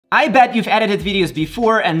I bet you've edited videos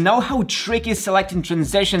before and know how tricky selecting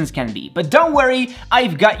transitions can be, but don't worry,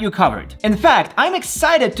 I've got you covered. In fact, I'm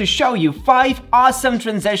excited to show you 5 awesome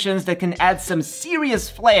transitions that can add some serious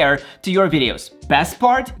flair to your videos. Best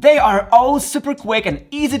part? They are all super quick and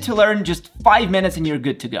easy to learn, just 5 minutes and you're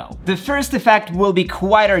good to go. The first effect will be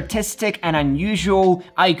quite artistic and unusual,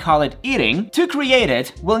 I call it eating. To create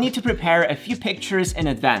it, we'll need to prepare a few pictures in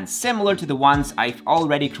advance, similar to the ones I've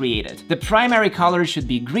already created. The primary color should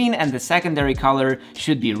be green and the secondary color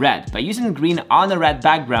should be red. By using green on a red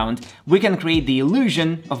background, we can create the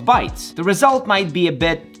illusion of bites. The result might be a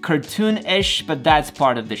bit cartoon-ish, but that's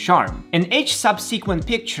part of the charm. In each subsequent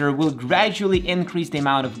picture, we'll gradually increase the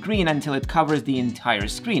amount of green until it covers the entire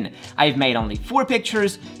screen. I've made only 4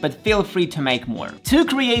 pictures, but feel free to make more. To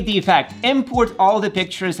create the effect, import all the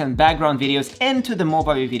pictures and background videos into the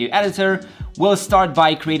Movavi Video Editor. We'll start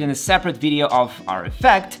by creating a separate video of our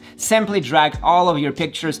effect. Simply drag all of your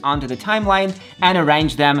pictures onto the timeline and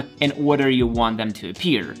arrange them in order you want them to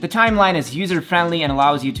appear. The timeline is user-friendly and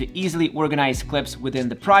allows you to easily organize clips within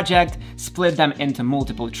the project, split them into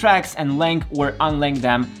multiple tracks, and link or unlink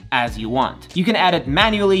them as you want. You can edit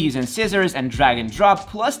manually using scissors and drag and drop,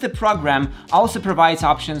 plus the program also provides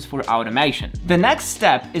options for automation. The next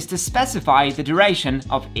step is to specify the duration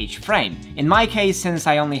of each frame. In my case, since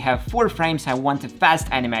I only have 4 frames, I want a fast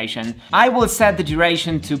animation. I will set the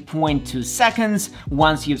duration to 0.2 seconds.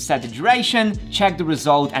 Once you've set the duration, check the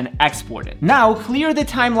result and export it. Now clear the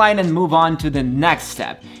timeline and move on to the next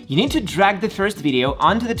step. You need to drag the first video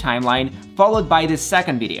onto the timeline, followed by the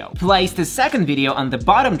second video. Place the second video on the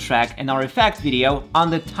bottom track and our effect video on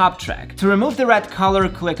the top track. To remove the red color,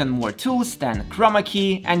 click on More Tools, then Chroma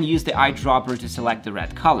Key, and use the eyedropper to select the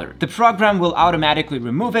red color. The program will automatically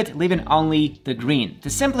remove it, leaving only the green. To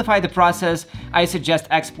simplify the process, I suggest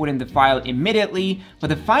exporting the file immediately. For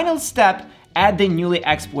the final step, add the newly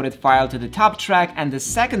exported file to the top track and the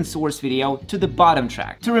second source video to the bottom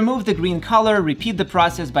track. To remove the green color, repeat the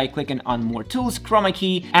process by clicking on More Tools, Chroma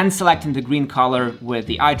Key, and selecting the green color with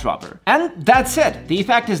the eyedropper. And that's it! The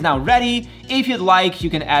effect is now ready. If you'd like, you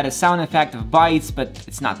can add a sound effect of bites, but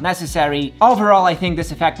it's not necessary. Overall, I think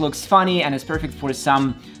this effect looks funny and is perfect for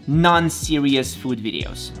some non-serious food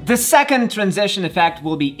videos. The second transition effect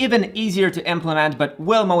will be even easier to implement, but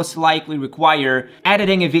will most likely require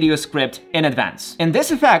editing a video script in advance. In this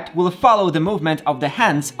effect, we'll follow the movement of the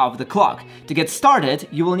hands of the clock. To get started,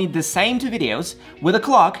 you will need the same 2 videos with a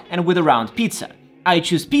clock and with a round pizza. I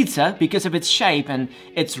choose pizza because of its shape and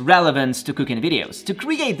its relevance to cooking videos. To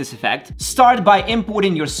create this effect, start by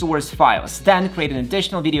importing your source files, then create an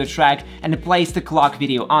additional video track and place the clock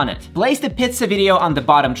video on it. Place the pizza video on the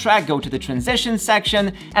bottom track, go to the transition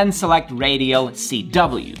section and select radial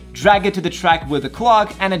CW. Drag it to the track with the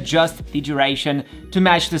clock and adjust the duration to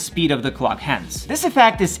match the speed of the clock hands. This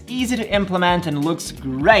effect is easy to implement and looks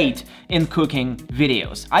great in cooking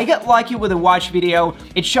videos. I got lucky with a watch video.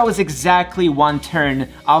 It shows exactly 1 turn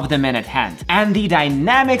of the minute hand, and the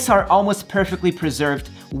dynamics are almost perfectly preserved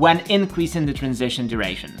when increasing the transition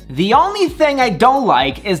duration. The only thing I don't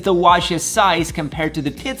like is the watch's size compared to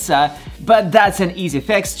the pizza, but that's an easy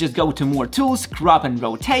fix. Just go to More Tools, crop and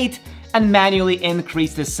rotate, and manually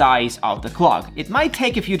increase the size of the clock. It might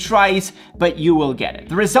take a few tries, but you will get it.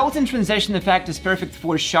 The resulting transition effect is perfect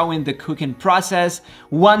for showing the cooking process.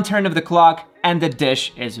 1 turn of the clock, and the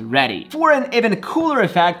dish is ready. For an even cooler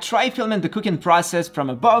effect, try filming the cooking process from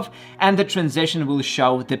above and the transition will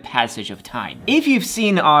show the passage of time. If you've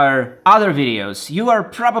seen our other videos, you are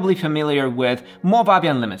probably familiar with Movavi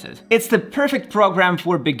Unlimited. It's the perfect program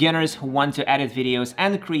for beginners who want to edit videos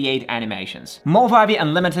and create animations. Movavi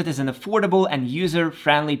Unlimited is an affordable and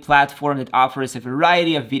user-friendly platform that offers a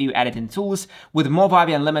variety of video editing tools. With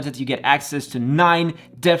Movavi Unlimited, you get access to 9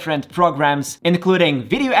 different programs, including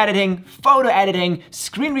video editing, photo editing,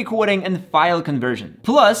 screen recording, and file conversion.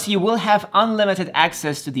 Plus, you will have unlimited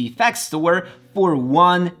access to the effects store for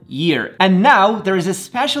 1 year. And now there is a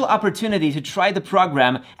special opportunity to try the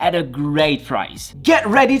program at a great price. Get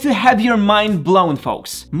ready to have your mind blown,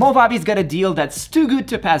 folks. Movavi's got a deal that's too good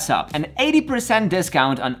to pass up, an 80%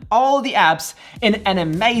 discount on all the apps in an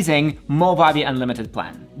amazing Movavi Unlimited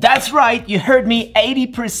plan. That's right, you heard me,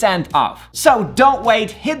 80% off. So don't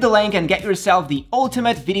wait, hit the link and get yourself the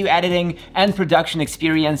ultimate video editing and production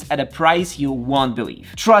experience at a price you won't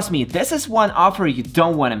believe. Trust me, this is one offer you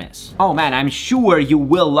don't want to miss. Oh man, I'm sure you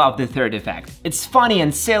will love the third effect. It's funny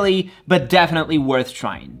and silly, but definitely worth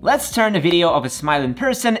trying. Let's turn a video of a smiling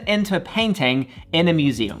person into a painting in a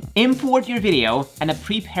museum. Import your video and a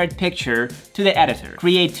prepared picture to the editor.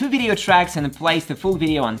 Create 2 video tracks and place the full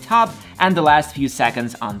video on top and the last few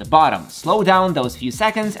seconds on the bottom. Slow down those few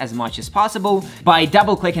seconds as much as possible by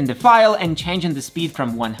double-clicking the file and changing the speed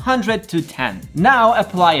from 100 to 10. Now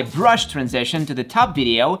apply a brush transition to the top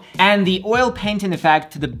video and the oil painting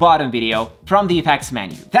effect to the bottom video from the effects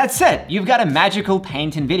menu. That's it! You've got a magical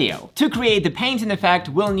painting video. To create the painting effect,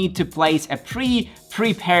 we'll need to place a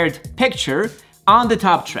prepared picture on the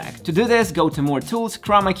top track. To do this, go to More Tools,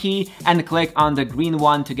 Chroma Key, and click on the green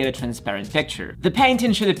one to get a transparent picture. The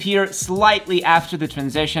painting should appear slightly after the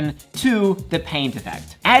transition to the paint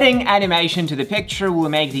effect. Adding animation to the picture will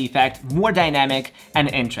make the effect more dynamic and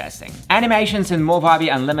interesting. Animations in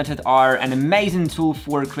Movavi Unlimited are an amazing tool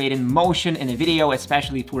for creating motion in a video,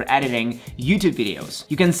 especially for editing YouTube videos.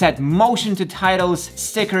 You can set motion to titles,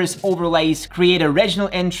 stickers, overlays, create original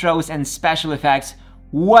intros and special effects,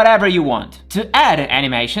 whatever you want. To add an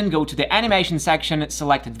animation, go to the animation section,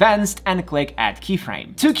 select Advanced, and click Add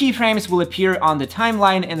Keyframe. 2 keyframes will appear on the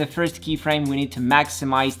timeline. In the first keyframe, we need to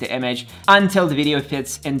maximize the image until the video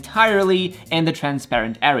fits entirely in the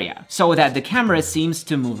transparent area, so that the camera seems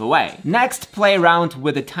to move away. Next, play around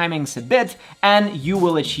with the timings a bit, and you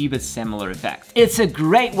will achieve a similar effect. It's a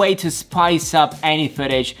great way to spice up any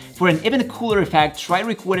footage. For an even cooler effect, try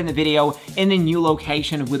recording a video in a new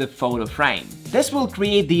location with a photo frame. This will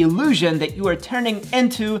create the illusion that you are turning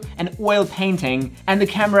into an oil painting and the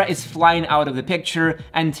camera is flying out of the picture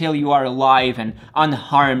until you are alive and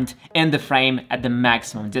unharmed in the frame at the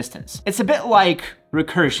maximum distance. It's a bit like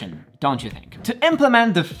recursion, don't you think? To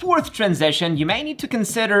implement the 4th transition, you may need to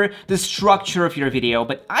consider the structure of your video,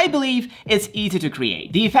 but I believe it's easy to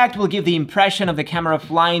create. The effect will give the impression of the camera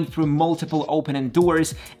flying through multiple opening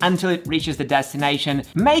doors until it reaches the destination,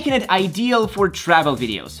 making it ideal for travel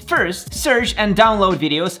videos. First, search and download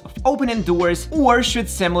videos of opening doors or shoot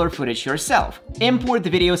similar footage yourself. Import the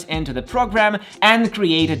videos into the program and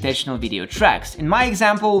create additional video tracks. In my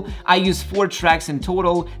example, I use 4 tracks in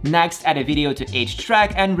total. Next, add a video to each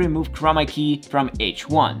track and remove Chroma Key from each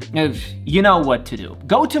one. You know what to do.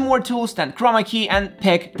 Go to More Tools, then Chroma Key, and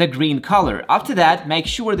pick the green color. After that, make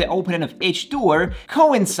sure the opening of each door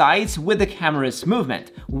coincides with the camera's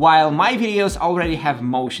movement. While my videos already have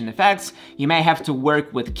motion effects, you may have to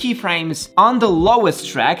work with keyframes. On the lowest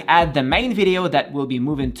track, add the main video that will be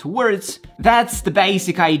moving towards. That's the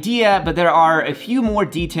basic idea, but there are a few more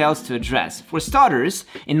details to address. For starters,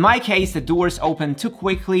 in my case, the doors open too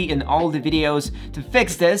quickly in all the videos. To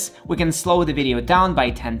fix this, we can slow the video down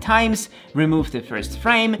by 10 times, remove the first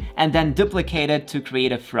frame, and then duplicate it to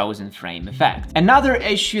create a frozen frame effect. Another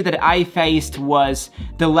issue that I faced was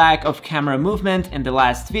the lack of camera movement in the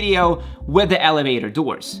last video with the elevator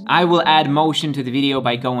doors. I will add motion to the video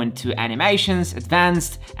by going to Animations,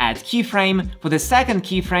 Advanced, Add Keyframe. For the second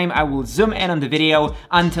keyframe, I will zoom in on the video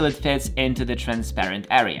until it fits into the transparent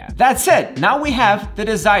area. That's it! Now we have the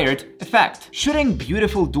desired effect. Shooting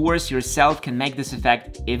beautiful doors yourself can make this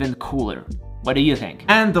effect even cooler. What do you think?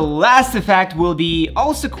 And the last effect will be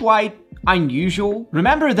also quite unusual.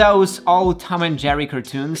 Remember those old Tom and Jerry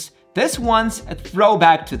cartoons? This one's a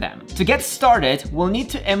throwback to them. To get started, we'll need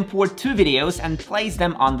to import 2 videos and place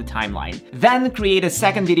them on the timeline. Then create a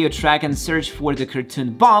second video track and search for the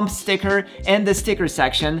cartoon bomb sticker in the sticker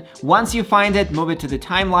section. Once you find it, move it to the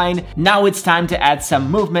timeline. Now it's time to add some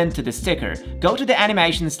movement to the sticker. Go to the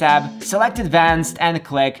Animations tab, select Advanced, and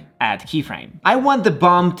click Add Keyframe. I want the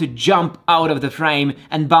bomb to jump out of the frame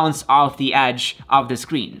and bounce off the edge of the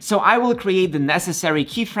screen. So I will create the necessary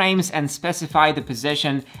keyframes and specify the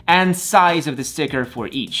position and size of the sticker for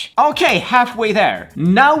each. Okay, halfway there.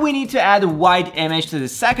 Now we need to add a white image to the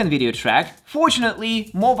second video track.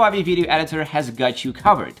 Fortunately, Movavi Video Editor has got you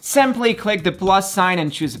covered. Simply click the plus sign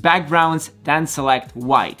and choose backgrounds, then select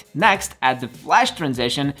white. Next, add the flash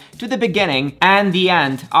transition to the beginning and the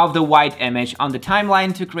end of the white image on the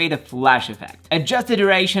timeline to create a flash effect. Adjust the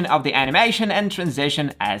duration of the animation and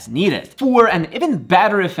transition as needed. For an even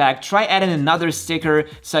better effect, try adding another sticker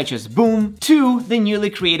such as boom to the newly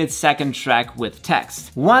created second track with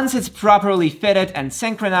text. Once it's properly fitted and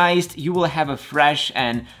synchronized, you will have a fresh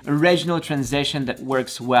and original transition that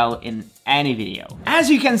works well in any video. As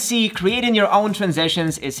you can see, creating your own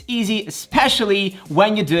transitions is easy, especially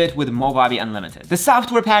when you do it with Movavi Unlimited. The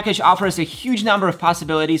software package offers a huge number of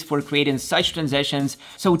possibilities for creating such transitions,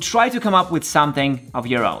 so try to come up with something of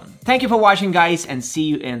your own. Thank you for watching, guys, and see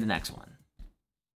you in the next one.